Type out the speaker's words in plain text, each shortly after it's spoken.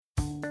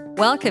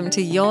Welcome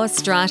to Your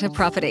Strata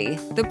Property,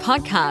 the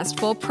podcast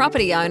for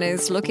property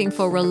owners looking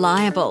for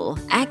reliable,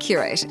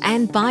 accurate,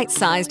 and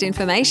bite-sized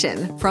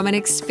information from an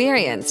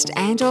experienced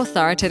and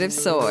authoritative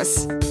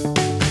source.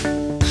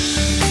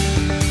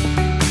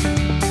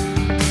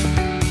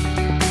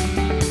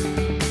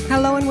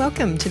 Hello and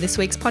welcome to this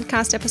week's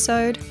podcast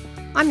episode.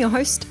 I'm your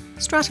host,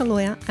 Strata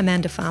lawyer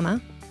Amanda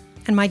Farmer,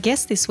 and my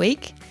guest this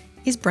week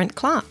is Brent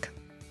Clark.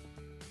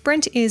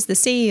 Brent is the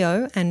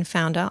CEO and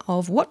founder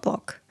of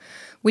Wattblock,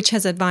 which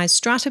has advised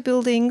strata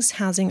buildings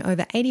housing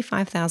over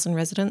 85,000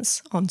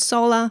 residents on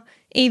solar,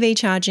 EV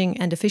charging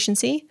and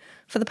efficiency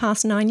for the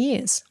past 9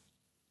 years.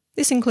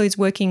 This includes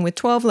working with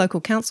 12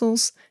 local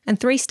councils and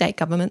 3 state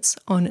governments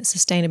on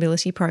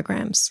sustainability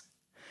programs.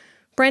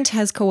 Brent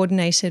has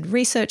coordinated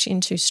research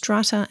into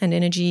strata and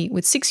energy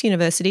with 6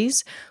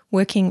 universities,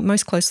 working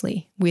most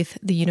closely with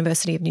the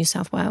University of New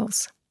South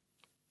Wales.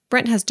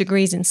 Brent has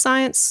degrees in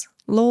science,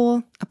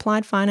 law,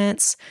 applied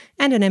finance,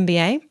 and an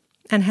MBA,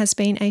 and has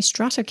been a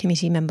Strata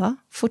committee member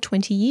for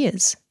 20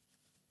 years.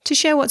 To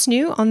share what's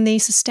new on the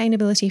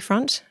sustainability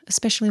front,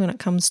 especially when it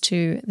comes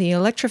to the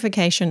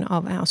electrification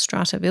of our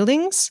strata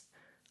buildings,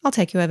 I'll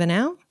take you over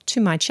now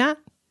to my chat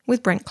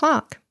with Brent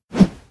Clark.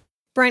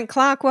 Brent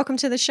Clark, welcome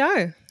to the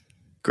show.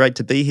 Great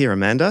to be here,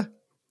 Amanda.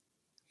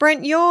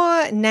 Brent,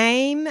 your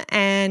name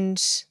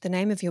and the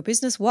name of your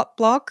business,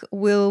 Wattblock,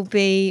 will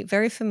be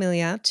very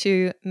familiar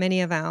to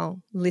many of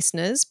our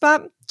listeners.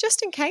 But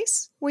just in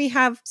case we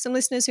have some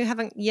listeners who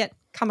haven't yet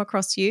come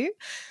across you,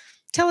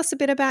 tell us a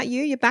bit about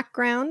you, your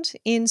background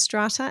in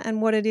Strata,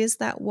 and what it is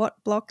that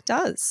Wattblock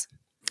does.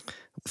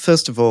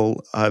 First of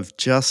all, I've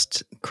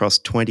just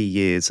crossed 20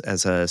 years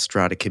as a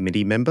Strata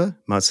committee member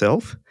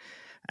myself.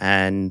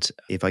 And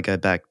if I go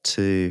back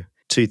to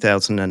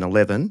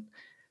 2011,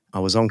 I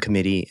was on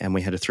committee and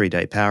we had a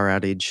 3-day power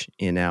outage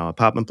in our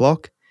apartment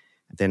block.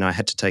 Then I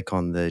had to take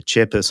on the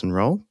chairperson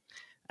role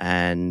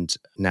and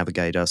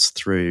navigate us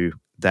through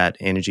that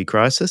energy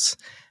crisis.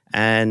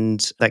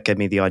 And that gave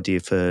me the idea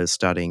for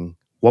starting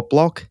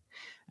Wattblock.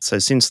 So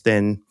since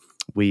then,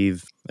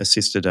 we've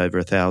assisted over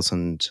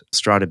 1,000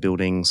 strata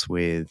buildings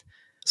with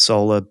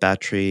solar,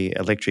 battery,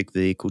 electric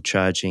vehicle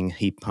charging,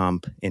 heat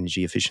pump,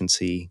 energy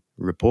efficiency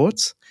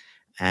reports.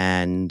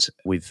 And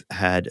we've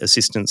had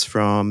assistance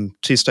from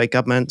 2 state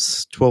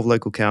governments, 12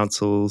 local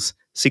councils,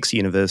 6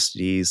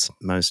 universities,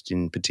 most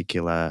in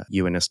particular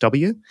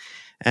UNSW.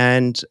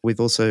 And we've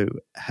also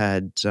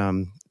had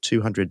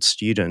 200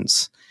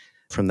 students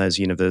from those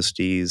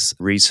universities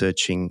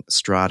researching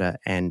strata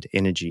and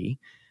energy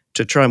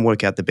to try and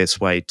work out the best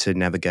way to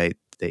navigate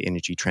the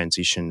energy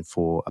transition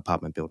for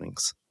apartment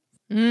buildings.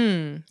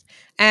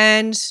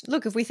 And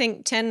look, if we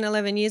think 10,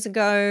 11 years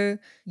ago,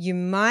 you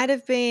might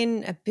have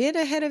been a bit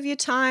ahead of your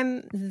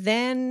time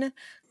then,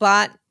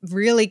 but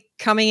really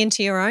coming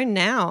into your own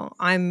now,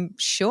 I'm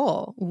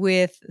sure,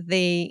 with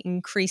the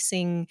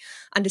increasing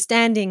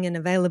understanding and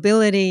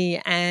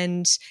availability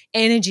and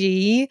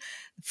energy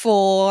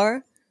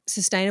for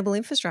sustainable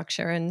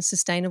infrastructure and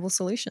sustainable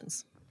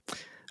solutions.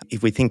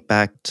 If we think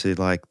back to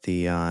like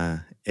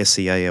the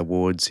SCA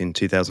Awards in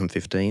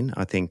 2015,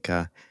 I think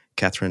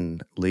Catherine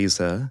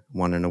Leeser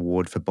won an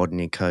award for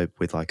Botany Cope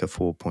with like a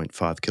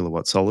 4.5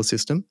 kilowatt solar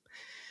system.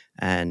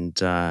 And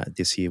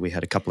this year we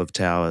had a couple of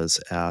towers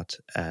out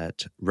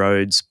at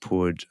Rhodes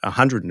put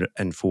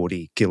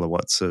 140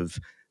 kilowatts of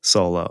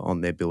solar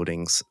on their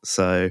buildings.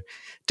 So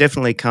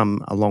definitely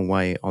come a long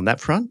way on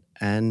that front.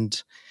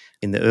 And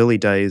in the early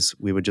days,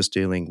 we were just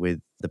dealing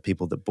with the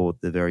people that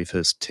bought the very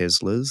first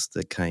Teslas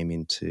that came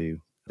into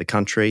the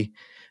country.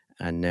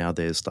 And now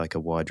there's like a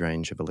wide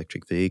range of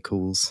electric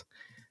vehicles.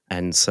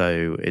 And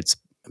so it's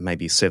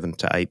maybe 7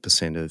 to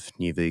 8% of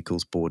new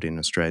vehicles bought in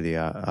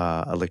Australia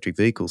are electric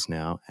vehicles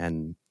now.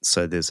 And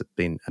so there's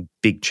been a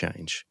big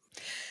change.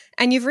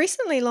 And you've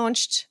recently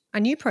launched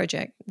a new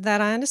project that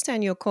I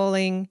understand you're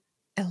calling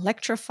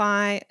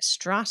Electrify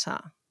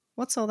Strata.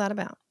 What's all that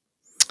about?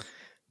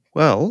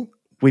 Well,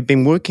 we've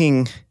been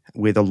working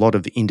with a lot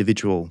of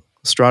individual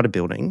strata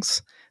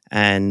buildings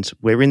and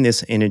we're in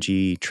this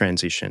energy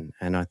transition.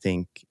 And I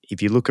think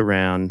if you look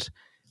around,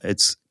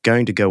 it's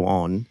going to go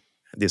on,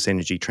 this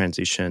energy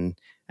transition,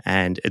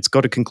 and it's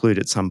got to conclude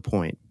at some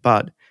point.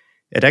 But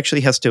it actually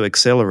has to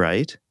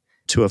accelerate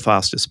to a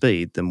faster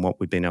speed than what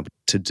we've been able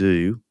to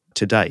do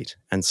to date.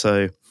 And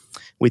so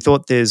we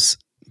thought there's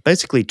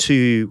basically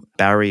 2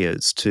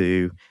 barriers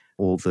to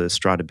all the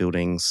strata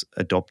buildings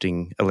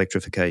adopting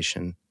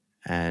electrification.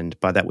 And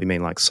by that we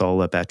mean like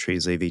solar,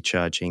 batteries, EV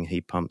charging,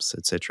 heat pumps,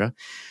 etc.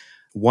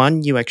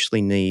 One, you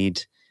actually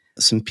need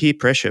some peer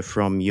pressure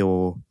from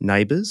your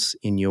neighbours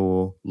in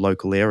your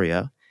local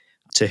area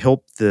to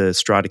help the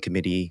Strata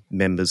committee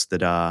members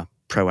that are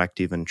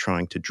proactive and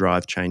trying to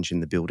drive change in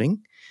the building.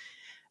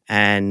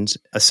 And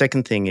a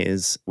second thing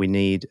is we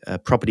need a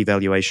property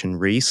valuation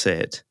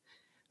reset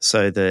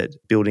so that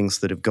buildings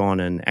that have gone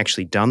and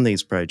actually done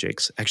these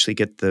projects actually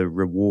get the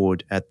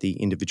reward at the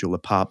individual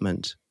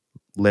apartment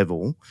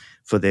level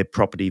for their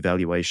property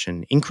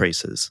valuation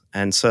increases.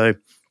 And so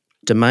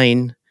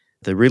Domain,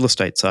 the real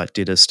estate site,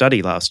 did a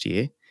study last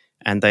year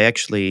And they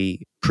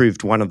actually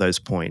proved one of those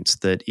points,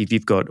 that if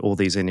you've got all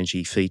these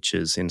energy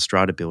features in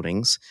strata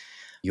buildings,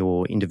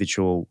 your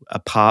individual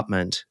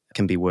apartment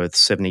can be worth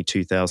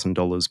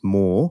 $72,000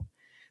 more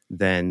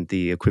than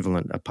the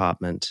equivalent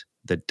apartment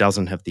that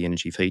doesn't have the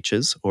energy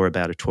features, or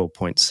about a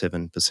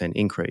 12.7%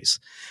 increase.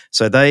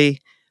 So they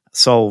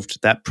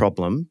solved that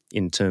problem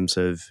in terms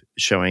of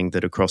showing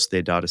that across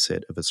their data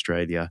set of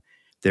Australia,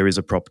 there is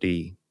a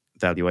property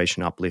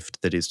valuation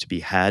uplift that is to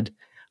be had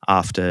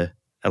after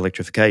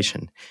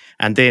electrification.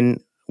 And then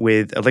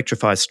with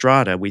Electrify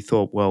Strata, we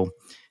thought, well,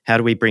 how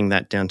do we bring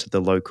that down to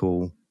the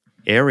local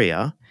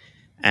area?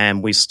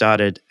 And we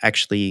started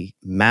actually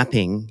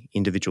mapping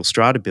individual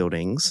strata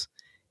buildings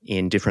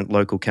in different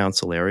local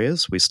council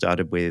areas. We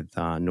started with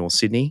North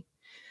Sydney,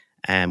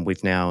 and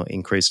we've now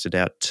increased it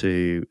out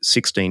to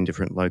 16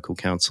 different local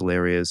council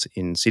areas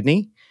in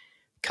Sydney,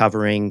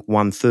 covering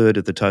 1/3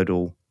 of the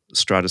total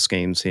strata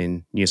schemes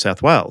in New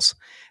South Wales.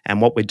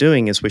 And what we're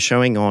doing is we're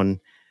showing on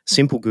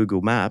simple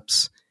Google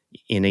Maps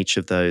in each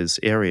of those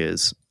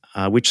areas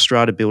which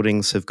strata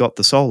buildings have got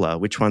the solar,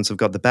 which ones have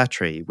got the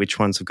battery, which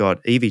ones have got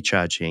EV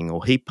charging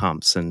or heat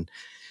pumps and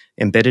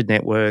embedded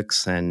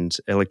networks and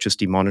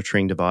electricity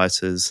monitoring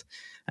devices,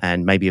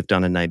 and maybe have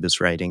done a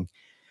neighbours rating.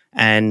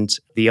 And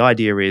the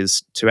idea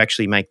is to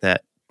actually make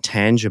that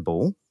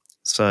tangible.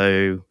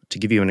 So to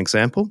give you an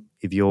example,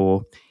 if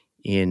you're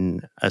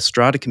in a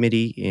strata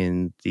committee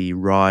in the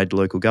Ryde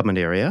local government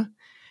area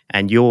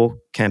and you're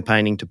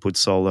campaigning to put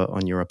solar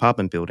on your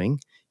apartment building,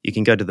 you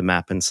can go to the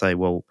map and say,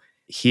 well,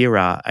 here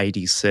are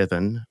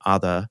 87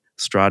 other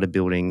strata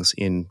buildings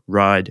in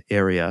Ryde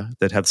area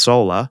that have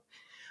solar.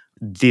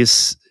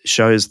 This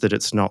shows that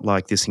it's not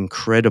like this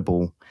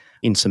incredible,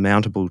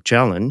 insurmountable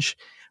challenge.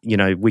 You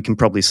know, we can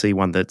probably see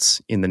one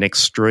that's in the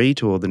next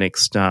street or the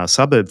next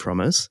suburb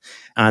from us,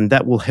 and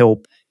that will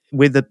help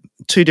with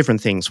two different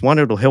things. One,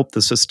 it'll help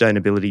the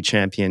sustainability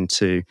champion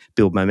to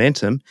build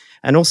momentum,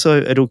 and also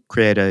it'll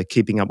create a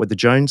keeping up with the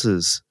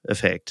Joneses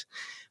effect.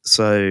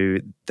 So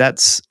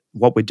that's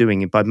what we're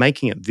doing by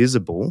making it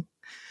visible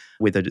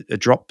with a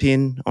drop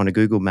pin on a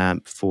Google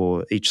map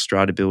for each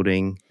strata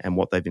building and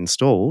what they've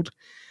installed.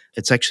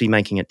 It's actually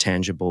making it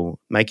tangible,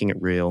 making it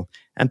real,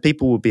 and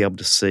people will be able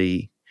to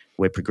see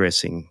we're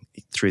progressing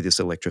through this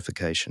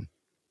electrification.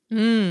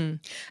 And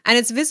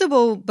it's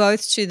visible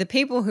both to the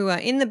people who are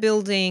in the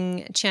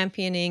building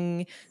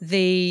championing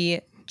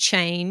the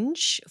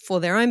change for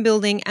their own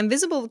building, and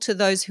visible to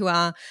those who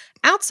are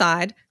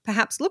outside,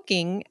 perhaps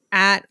looking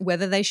at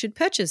whether they should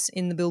purchase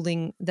in the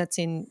building that's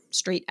in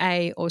Street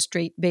A or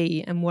Street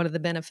B, and what are the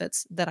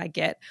benefits that I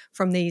get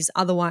from these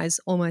otherwise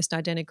almost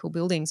identical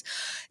buildings.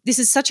 This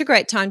is such a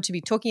great time to be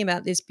talking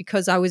about this,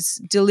 because I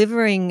was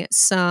delivering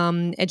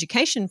some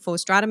education for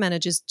strata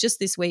managers just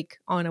this week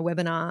on a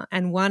webinar,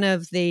 and one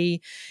of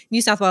the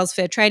New South Wales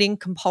Fair Trading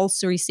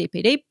compulsory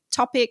CPD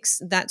topics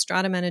that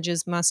strata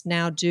managers must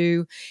now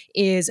do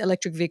is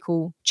electric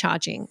vehicle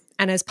charging.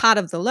 And as part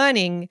of the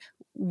learning,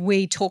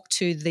 we talk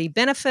to the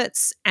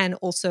benefits and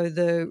also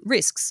the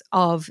risks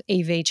of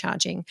EV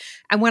charging.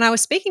 And when I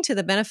was speaking to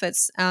the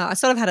benefits, I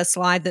sort of had a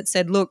slide that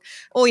said, look,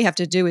 all you have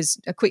to do is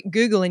a quick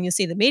Google and you'll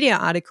see the media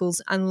articles.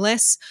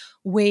 Unless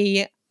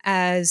we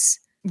as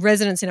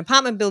residents in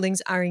apartment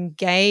buildings are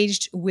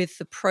engaged with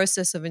the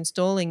process of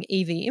installing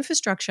EV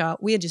infrastructure,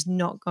 we are just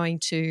not going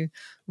to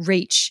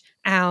reach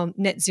our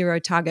net zero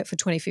target for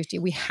 2050.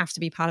 We have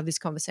to be part of this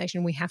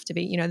conversation. We have to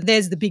be,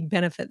 there's the big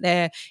benefit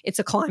there. It's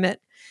a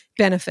climate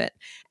benefit.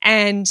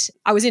 And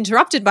I was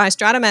interrupted by a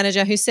strata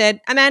manager who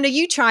said, Amanda,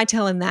 you try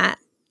telling that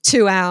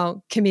to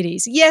our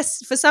committees.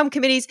 Yes, for some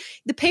committees,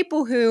 the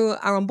people who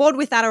are on board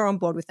with that are on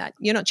board with that.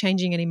 You're not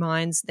changing any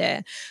minds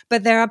there.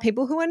 But there are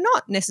people who are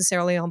not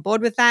necessarily on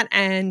board with that,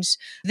 and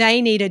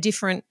they need a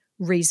different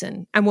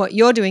reason. And what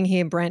you're doing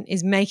here, Brent,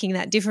 is making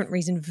that different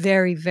reason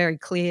very, very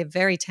clear,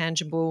 very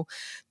tangible.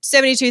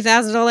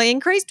 $72,000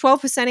 increase,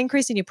 12%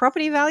 increase in your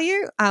property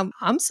value.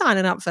 I'm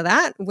signing up for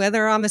that,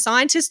 whether I'm a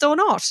scientist or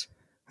not.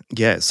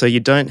 Yeah, so you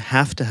don't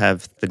have to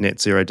have the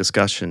net zero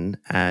discussion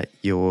at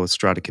your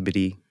strata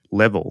committee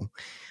level.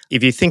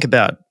 If you think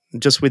about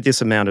just with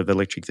this amount of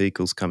electric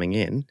vehicles coming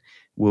in,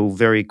 we'll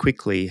very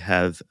quickly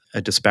have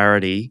a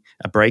disparity,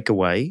 a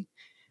breakaway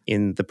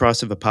in the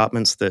price of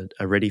apartments that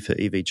are ready for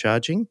EV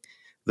charging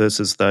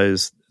versus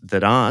those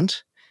that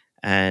aren't.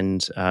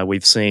 And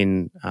we've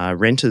seen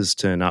renters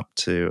turn up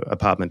to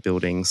apartment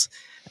buildings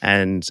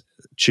and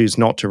choose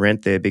not to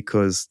rent there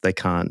because they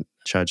can't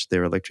charge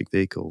their electric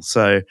vehicles.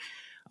 So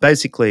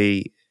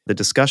basically, the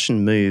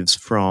discussion moves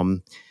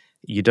from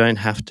you don't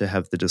have to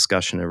have the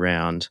discussion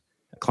around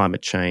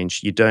climate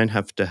change. You don't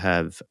have to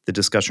have the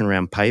discussion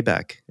around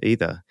payback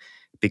either,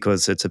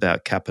 because it's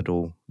about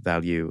capital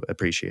value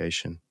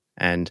appreciation.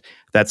 And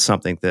that's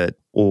something that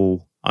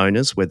all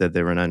owners, whether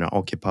they're an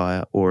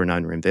owner-occupier or an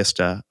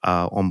owner-investor,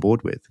 are on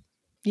board with.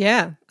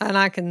 Yeah, and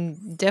I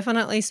can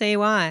definitely see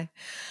why.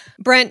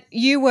 Brent,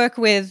 you work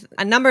with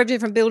a number of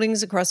different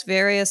buildings across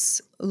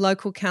various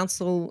local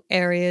council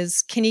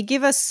areas. Can you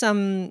give us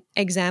some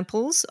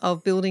examples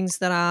of buildings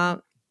that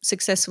are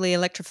successfully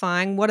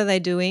electrifying? What are they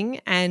doing?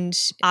 And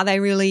are they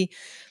really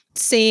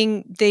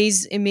seeing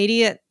these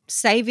immediate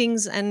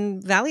savings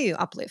and value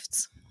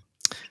uplifts?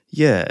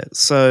 Yeah.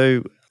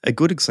 So a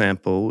good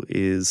example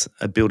is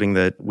a building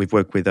that we've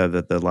worked with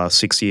over the last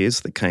 6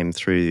 years that came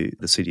through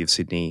the City of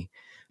Sydney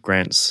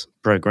grants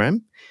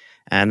program,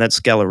 and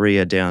that's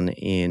Galleria down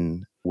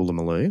in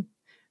Woolloomooloo.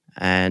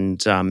 And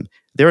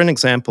they're an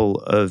example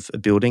of a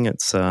building.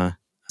 It's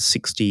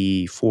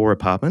 64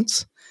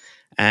 apartments,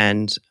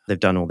 and they've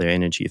done all their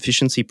energy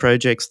efficiency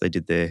projects. They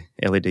did their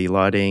LED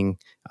lighting,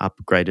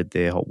 upgraded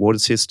their hot water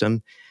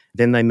system.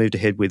 Then they moved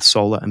ahead with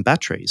solar and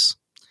batteries.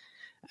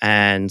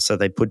 And so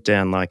they put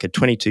down like a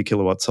 22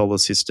 kilowatt solar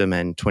system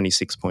and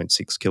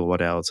 26.6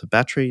 kilowatt hours of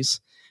batteries.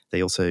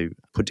 They also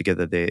put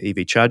together their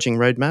EV charging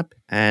roadmap.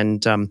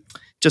 And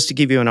just to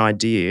give you an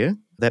idea,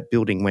 that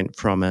building went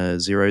from a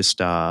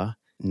 0-star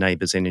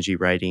neighbours energy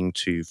rating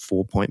to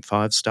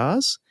 4.5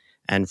 stars,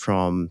 and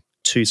from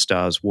 2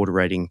 stars water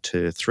rating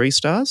to 3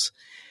 stars.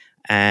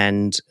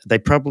 And they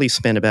probably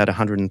spent about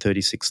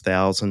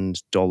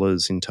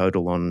 $136,000 in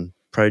total on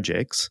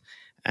projects,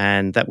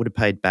 and that would have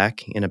paid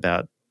back in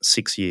about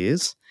 6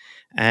 years.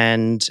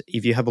 And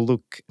if you have a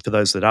look, for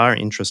those that are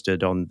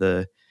interested, on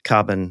the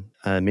carbon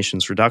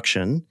emissions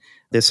reduction,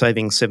 they're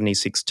saving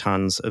 76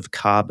 tonnes of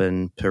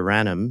carbon per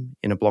annum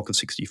in a block of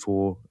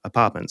 64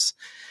 apartments.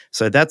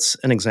 So that's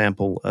an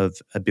example of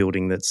a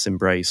building that's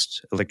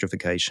embraced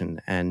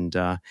electrification. And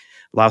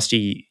last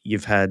year,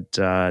 you've had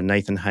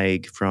Nathan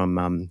Haig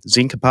from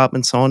Zinc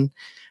Apartments on.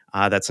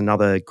 That's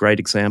another great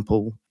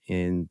example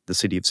in the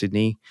City of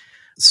Sydney.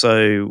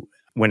 So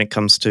when it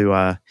comes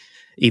to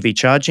EV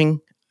charging,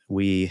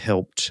 we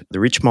helped the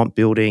Richmont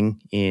building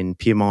in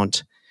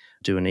Pyrmont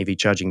do an EV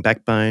charging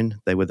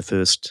backbone. They were the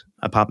first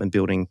apartment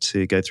building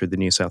to go through the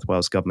New South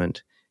Wales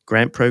government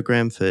grant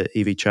program for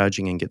EV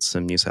charging and get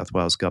some New South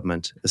Wales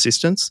government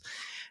assistance.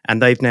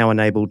 And they've now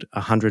enabled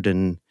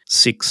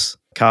 106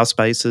 car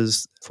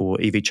spaces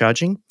for EV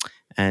charging.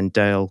 And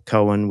Dale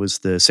Cohen was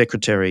the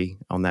secretary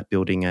on that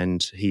building,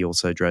 and he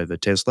also drove a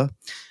Tesla.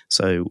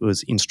 So it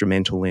was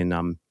instrumental in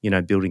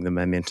building the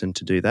momentum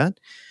to do that.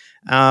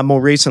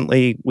 More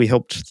recently, we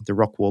helped the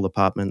Rockwall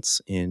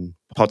Apartments in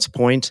Potts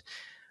Point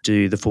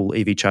do the full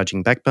EV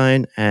charging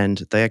backbone,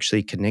 and they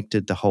actually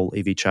connected the whole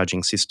EV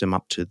charging system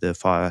up to the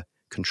fire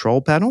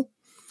control panel.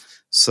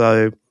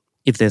 So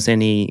if there's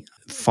any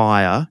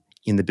fire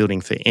in the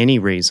building for any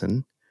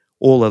reason,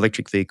 all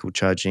electric vehicle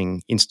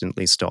charging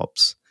instantly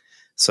stops.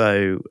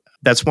 So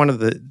that's one of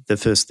the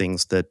first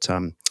things that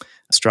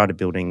Strata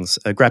buildings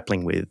are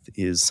grappling with,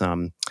 is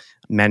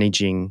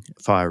managing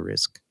fire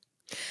risk.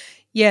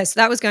 Yes,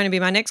 that was going to be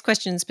my next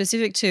question,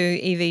 specific to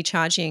EV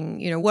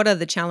charging. What are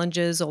the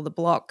challenges or the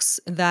blocks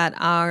that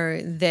are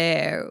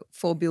there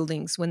for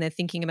buildings when they're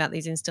thinking about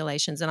these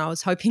installations? And I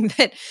was hoping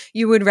that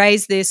you would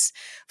raise this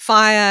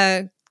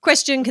fire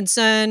question,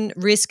 concern,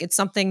 risk. It's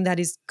something that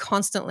is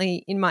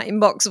constantly in my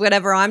inbox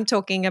whenever I'm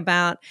talking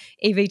about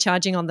EV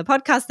charging on the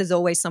podcast. There's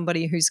always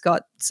somebody who's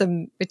got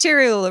some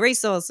material, a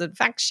resource, a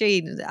fact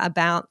sheet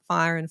about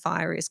fire and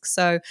fire risk.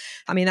 So,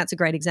 that's a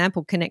great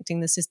example,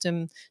 connecting the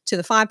system to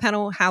the fire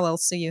panel. How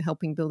else are you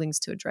helping buildings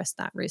to address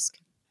that risk?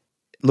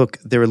 Look,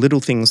 there are little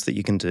things that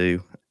you can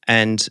do,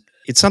 and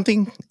it's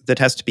something that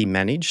has to be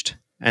managed,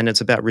 and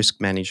it's about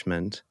risk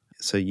management.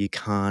 So you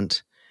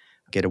can't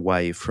get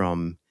away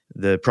from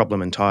the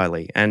problem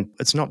entirely. And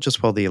it's not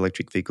just while the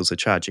electric vehicles are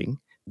charging.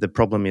 The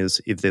problem is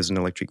if there's an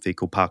electric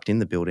vehicle parked in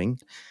the building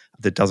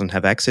that doesn't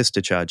have access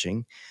to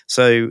charging.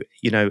 So,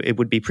 it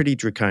would be pretty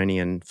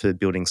draconian for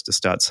buildings to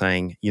start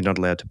saying you're not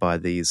allowed to buy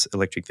these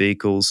electric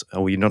vehicles,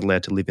 or you're not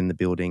allowed to live in the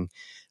building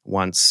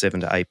once 7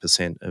 to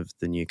 8% of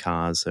the new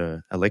cars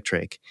are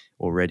electric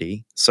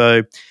already.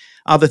 So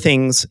other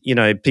things,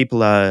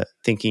 people are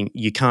thinking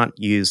you can't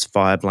use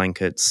fire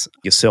blankets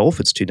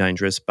yourself, it's too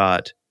dangerous,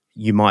 but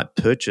you might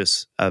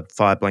purchase a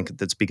fire blanket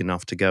that's big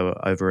enough to go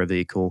over a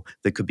vehicle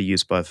that could be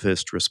used by a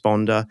first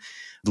responder.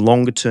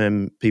 Longer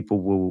term,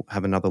 people will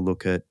have another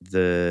look at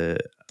the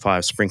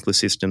fire sprinkler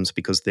systems,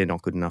 because they're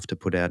not good enough to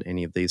put out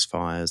any of these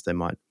fires. They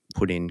might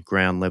put in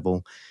ground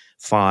level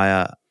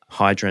fire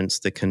hydrants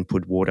that can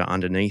put water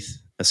underneath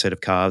a set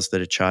of cars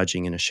that are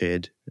charging in a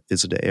shared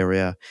visitor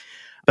area.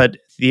 But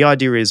the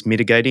idea is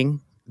mitigating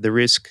the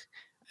risk,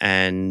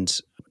 and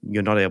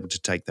you're not able to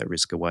take that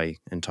risk away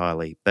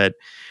entirely. But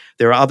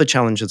there are other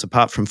challenges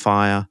apart from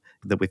fire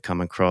that we've come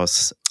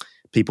across.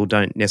 People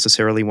don't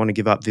necessarily want to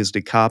give up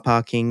visitor car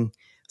parking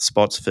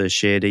spots for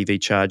shared EV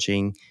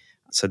charging.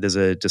 So there's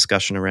a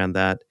discussion around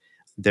that.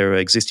 There are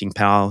existing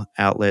power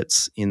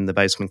outlets in the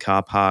basement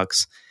car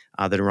parks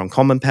that are on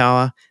common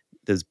power.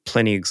 There's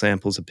plenty of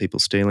examples of people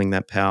stealing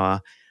that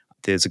power.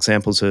 There's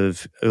examples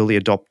of early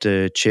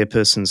adopter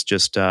chairpersons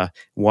just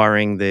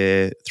wiring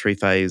their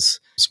 3-phase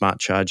smart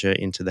charger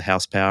into the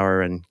house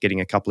power and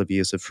getting a couple of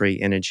years of free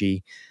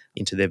energy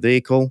into their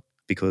vehicle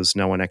because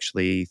no one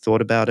actually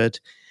thought about it.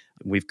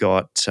 We've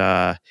got,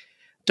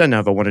 don't know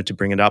if I wanted to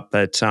bring it up,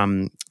 but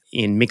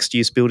in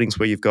mixed-use buildings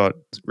where you've got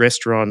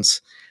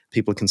restaurants,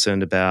 People are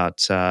concerned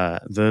about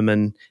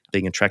vermin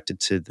being attracted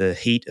to the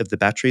heat of the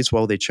batteries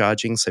while they're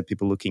charging. So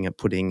people are looking at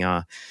putting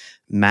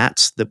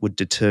mats that would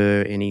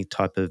deter any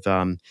type of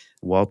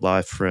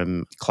wildlife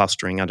from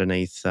clustering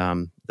underneath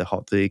the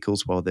hot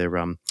vehicles while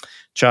they're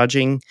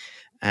charging.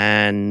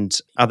 And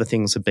other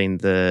things have been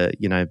the,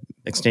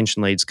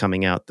 extension leads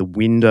coming out the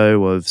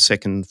window of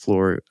second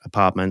floor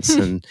apartments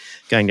and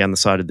going down the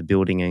side of the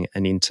building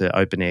and into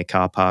open air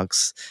car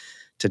parks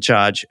to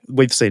charge.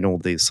 We've seen all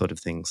these sort of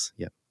things.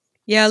 Yeah.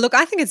 Yeah, look,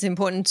 I think it's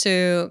important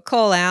to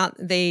call out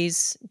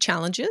these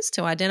challenges,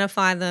 to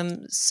identify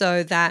them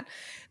so that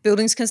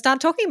buildings can start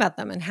talking about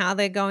them and how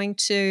they're going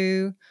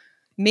to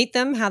meet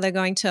them, how they're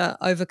going to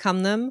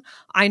overcome them.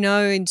 I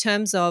know in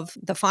terms of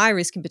the fire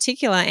risk in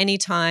particular,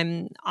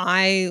 anytime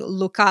I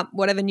look up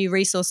whatever new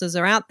resources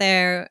are out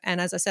there, and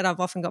as I said,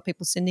 I've often got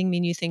people sending me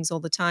new things all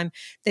the time,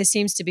 there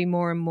seems to be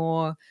more and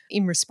more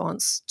in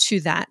response to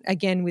that,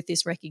 again, with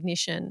this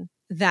recognition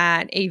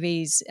that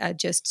EVs are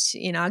just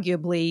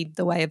inarguably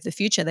the way of the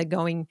future. They're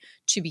going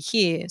to be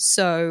here.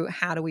 So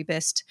how do we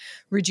best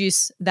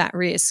reduce that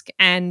risk?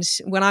 And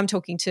when I'm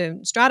talking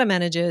to strata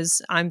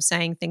managers, I'm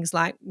saying things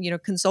like,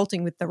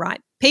 consulting with the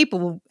right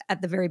people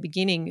at the very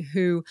beginning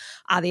who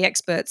are the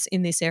experts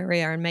in this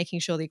area and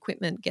making sure the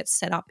equipment gets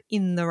set up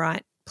in the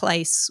right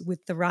place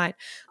with the right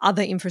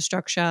other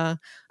infrastructure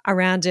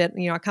around it.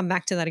 I come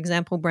back to that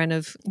example, Brent,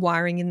 of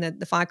wiring in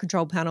the fire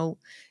control panel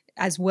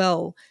as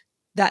well.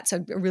 That's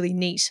a really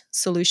neat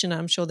solution.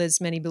 I'm sure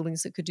there's many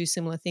buildings that could do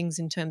similar things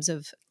in terms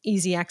of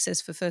easy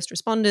access for first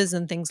responders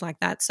and things like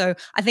that. So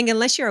I think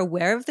unless you're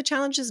aware of the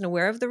challenges and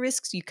aware of the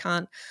risks, you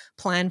can't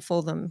plan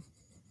for them.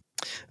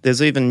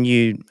 There's even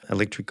new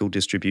electrical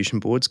distribution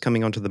boards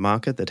coming onto the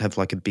market that have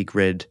like a big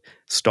red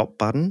stop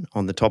button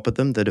on the top of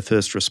them that a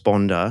first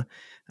responder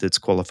that's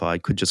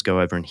qualified could just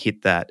go over and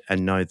hit that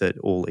and know that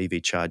all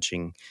EV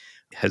charging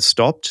has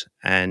stopped,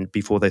 and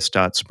before they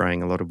start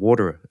spraying a lot of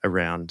water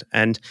around.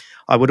 And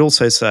I would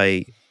also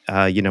say,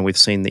 we've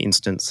seen the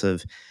instance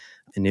of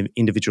an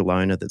individual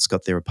owner that's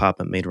got their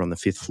apartment meter on the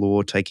 5th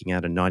floor taking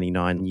out a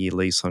 99-year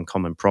lease on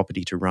common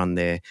property to run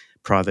their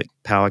private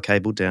power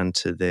cable down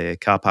to their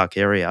car park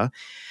area.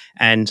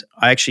 And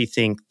I actually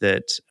think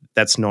that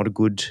that's not a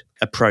good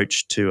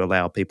approach to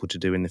allow people to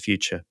do in the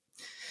future.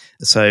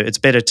 So it's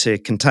better to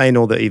contain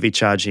all the EV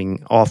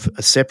charging off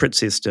a separate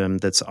system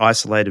that's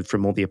isolated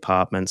from all the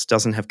apartments,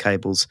 doesn't have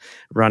cables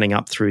running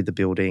up through the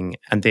building.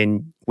 And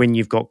then when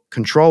you've got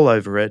control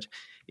over it,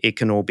 it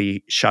can all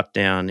be shut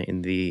down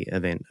in the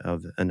event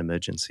of an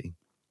emergency.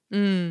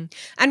 And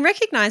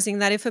recognizing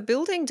that if a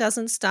building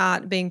doesn't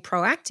start being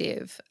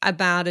proactive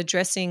about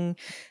addressing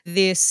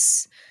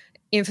this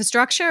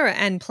infrastructure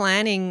and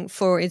planning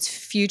for its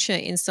future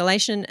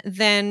installation,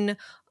 then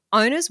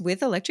owners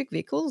with electric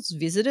vehicles,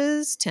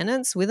 visitors,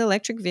 tenants with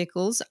electric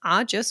vehicles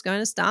are just going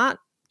to start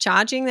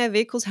charging their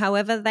vehicles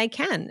however they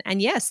can.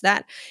 And yes,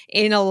 that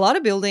in a lot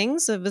of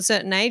buildings of a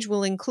certain age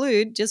will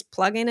include just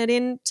plugging it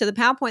in to the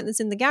power point that's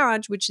in the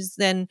garage, which is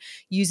then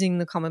using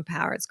the common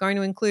power. It's going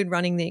to include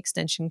running the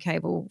extension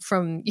cable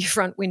from your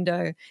front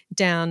window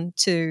down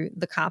to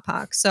the car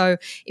park. So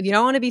if you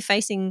don't want to be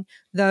facing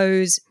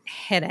those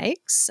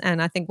headaches,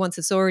 and I think once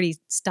it's already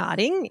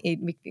starting,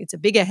 it's a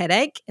bigger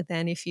headache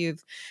than if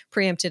you've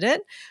preempted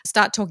it,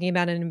 start talking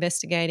about and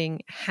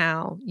investigating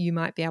how you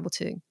might be able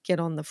to get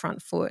on the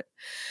front foot.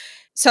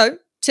 So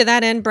to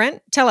that end,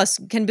 Brent, tell us,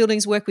 can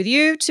buildings work with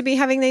you to be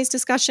having these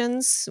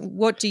discussions?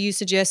 What do you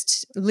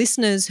suggest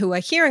listeners who are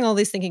hearing all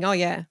this thinking, oh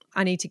yeah,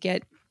 I need to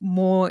get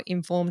more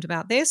informed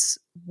about this?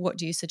 What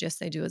do you suggest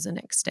they do as a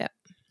next step?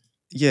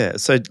 Yeah,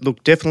 so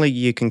look, definitely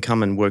you can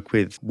come and work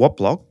with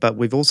Wattblock, but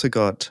we've also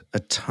got a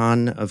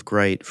ton of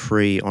great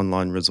free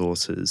online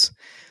resources.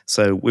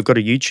 So we've got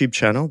a YouTube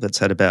channel that's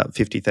had about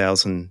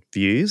 50,000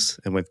 views,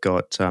 and we've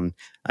got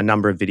a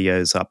number of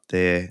videos up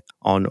there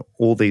on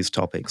all these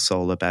topics: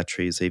 solar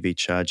batteries, EV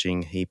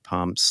charging, heat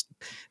pumps,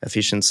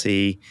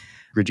 efficiency,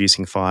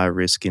 reducing fire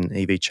risk in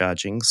EV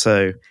charging.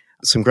 So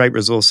some great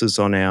resources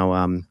on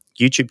our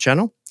YouTube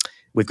channel.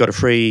 We've got a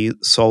free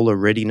solar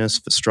readiness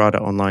for Strata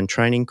online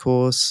training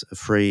course, a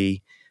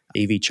free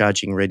EV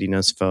charging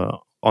readiness for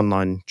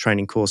online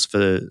training course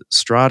for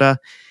Strata.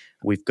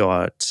 We've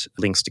got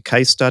links to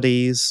case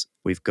studies.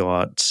 We've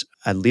got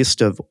a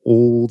list of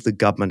all the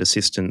government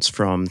assistance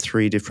from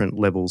 3 different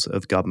levels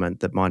of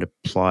government that might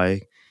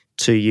apply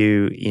to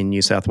you in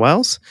New South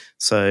Wales.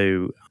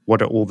 So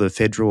what are all the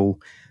federal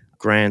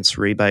grants,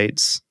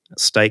 rebates,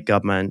 state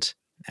government,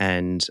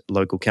 and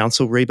local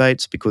council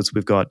rebates, because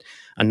we've got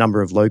a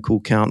number of local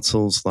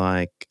councils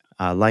like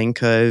Lane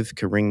Cove,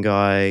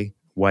 Ku-ring-gai,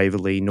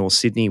 Waverley, North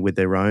Sydney with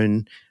their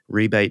own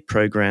rebate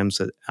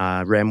programs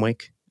at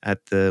Randwick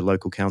at the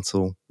local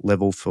council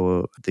level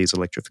for these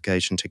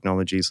electrification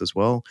technologies as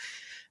well.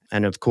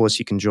 And of course,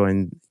 you can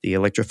join the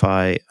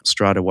Electrify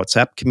Strata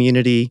WhatsApp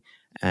community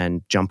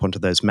and jump onto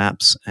those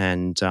maps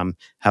and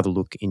have a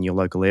look in your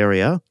local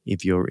area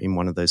if you're in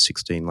one of those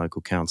 16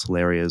 local council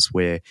areas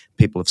where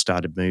people have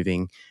started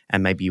moving,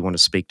 and maybe you want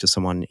to speak to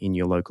someone in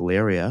your local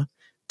area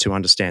to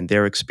understand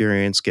their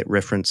experience, get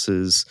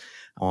references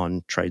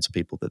on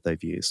tradespeople that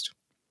they've used.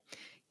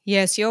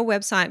 Yes, your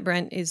website,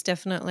 Brent, is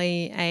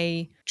definitely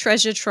a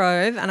treasure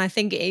trove. And I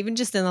think even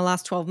just in the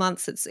last 12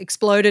 months, it's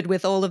exploded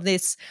with all of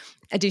this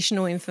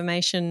additional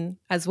information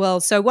as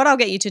well. So what I'll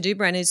get you to do,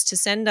 Brent, is to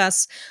send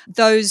us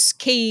those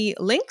key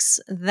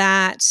links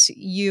that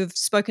you've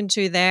spoken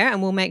to there,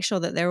 and we'll make sure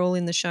that they're all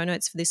in the show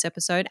notes for this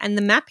episode. And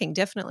the mapping,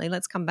 definitely.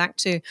 Let's come back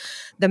to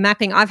the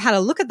mapping. I've had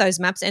a look at those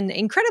maps, and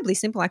incredibly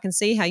simple. I can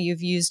see how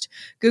you've used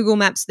Google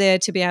Maps there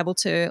to be able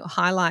to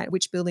highlight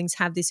which buildings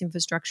have this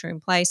infrastructure in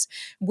place.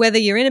 Whether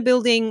you're in a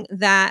building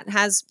that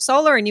has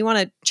solar and you want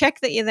to check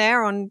that you're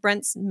there on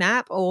Brent's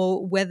map,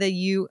 or whether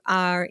you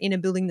are in a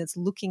building that's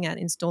looking at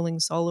installing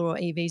solar or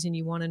EVs and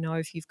you want to know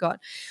if you've got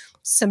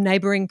some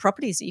neighbouring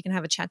properties that you can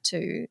have a chat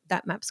to,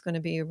 that map's going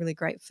to be a really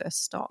great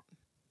first stop.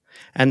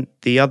 And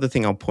the other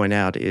thing I'll point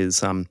out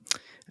is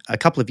a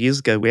couple of years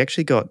ago, we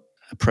actually got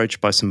approached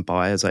by some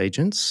buyers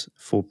agents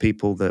for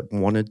people that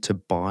wanted to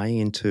buy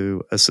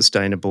into a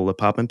sustainable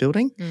apartment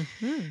building.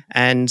 Mm-hmm.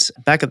 And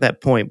back at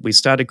that point, we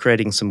started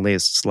creating some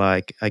lists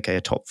like, okay,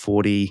 a top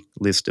 40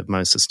 list of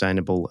most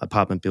sustainable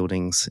apartment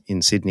buildings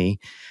in Sydney.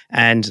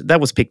 And that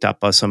was picked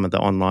up by some of the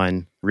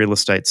online real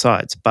estate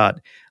sites. But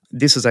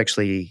this is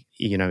actually,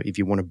 if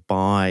you want to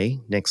buy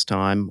next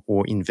time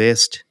or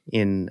invest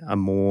in a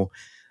more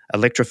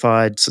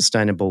electrified,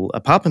 sustainable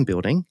apartment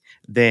building,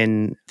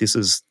 then this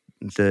is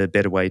the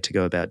better way to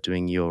go about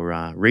doing your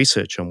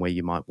research on where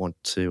you might want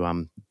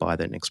to buy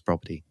that next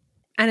property.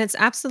 And it's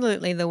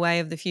absolutely the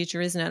way of the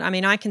future, isn't it? I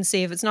mean, I can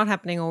see if it's not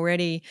happening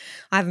already,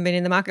 I haven't been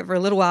in the market for a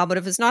little while, but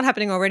if it's not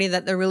happening already,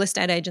 that the real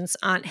estate agents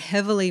aren't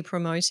heavily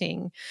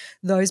promoting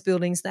those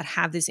buildings that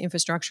have this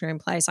infrastructure in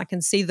place. I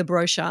can see the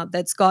brochure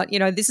that's got,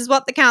 this is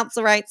what the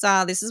council rates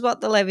are, this is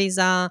what the levies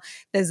are.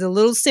 There's a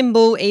little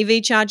symbol,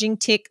 EV charging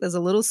tick, there's a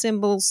little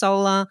symbol,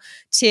 solar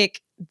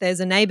tick,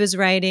 there's a neighbour's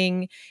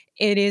rating.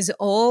 It is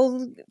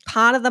all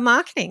part of the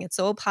marketing. It's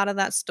all part of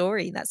that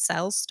story, that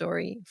sales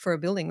story for a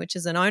building, which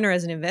as an owner,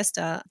 as an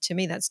investor, to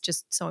me, that's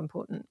just so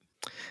important.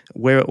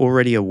 We're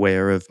already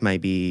aware of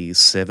maybe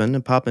 7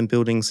 apartment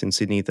buildings in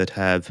Sydney that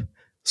have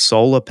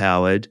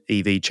solar-powered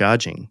EV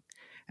charging.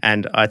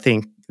 And I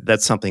think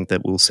that's something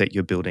that will set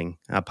your building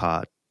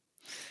apart.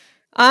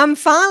 I'm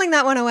filing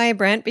that one away,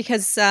 Brent,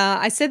 because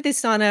I said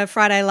this on a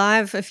Friday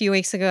Live a few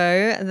weeks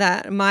ago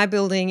that my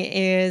building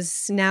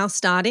is now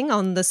starting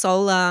on the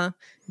solar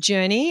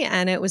journey,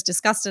 and it was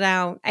discussed at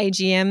our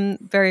AGM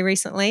very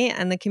recently,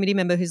 and the committee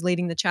member who's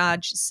leading the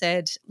charge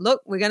said,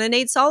 look, we're going to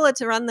need solar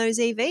to run those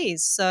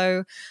EVs.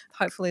 So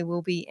hopefully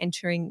we'll be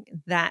entering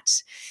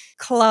that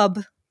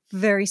club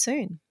very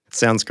soon.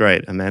 Sounds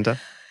great, Amanda.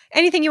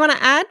 Anything you want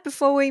to add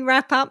before we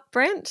wrap up,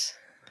 Brent?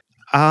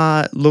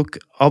 Look,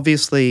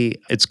 obviously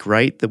it's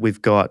great that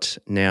we've got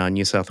now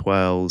New South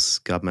Wales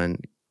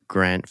government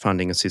grant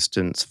funding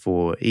assistance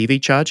for EV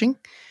charging.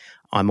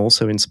 I'm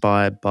also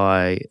inspired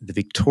by the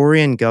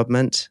Victorian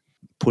government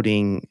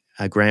putting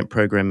a grant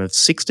program of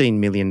 $16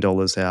 million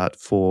out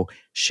for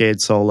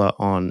shared solar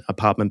on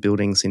apartment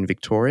buildings in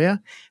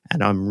Victoria.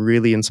 And I'm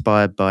really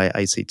inspired by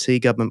ACT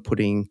government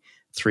putting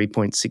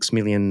 $3.6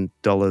 million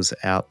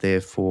out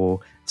there for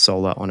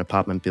solar on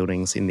apartment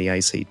buildings in the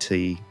ACT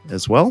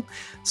as well.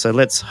 So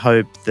let's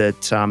hope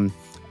that,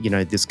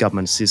 this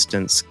government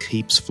assistance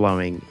keeps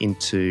flowing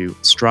into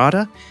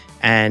Strata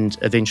and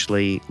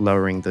eventually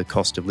lowering the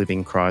cost of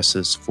living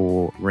crisis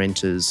for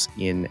renters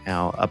in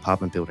our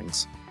apartment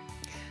buildings.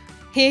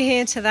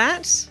 Hear to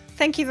that.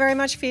 Thank you very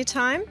much for your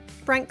time.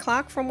 Brent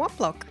Clark from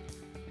Wattblock.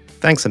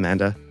 Thanks,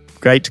 Amanda.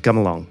 Great to come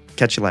along.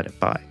 Catch you later.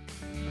 Bye.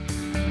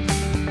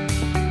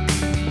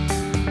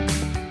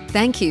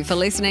 Thank you for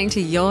listening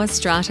to Your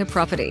Strata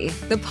Property,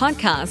 the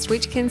podcast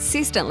which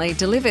consistently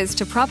delivers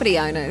to property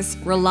owners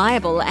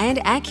reliable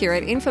and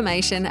accurate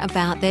information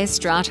about their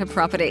strata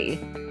property.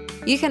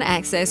 You can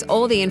access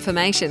all the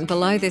information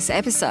below this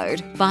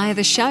episode via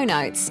the show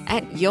notes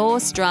at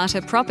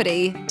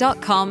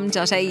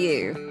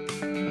yourstrataproperty.com.au.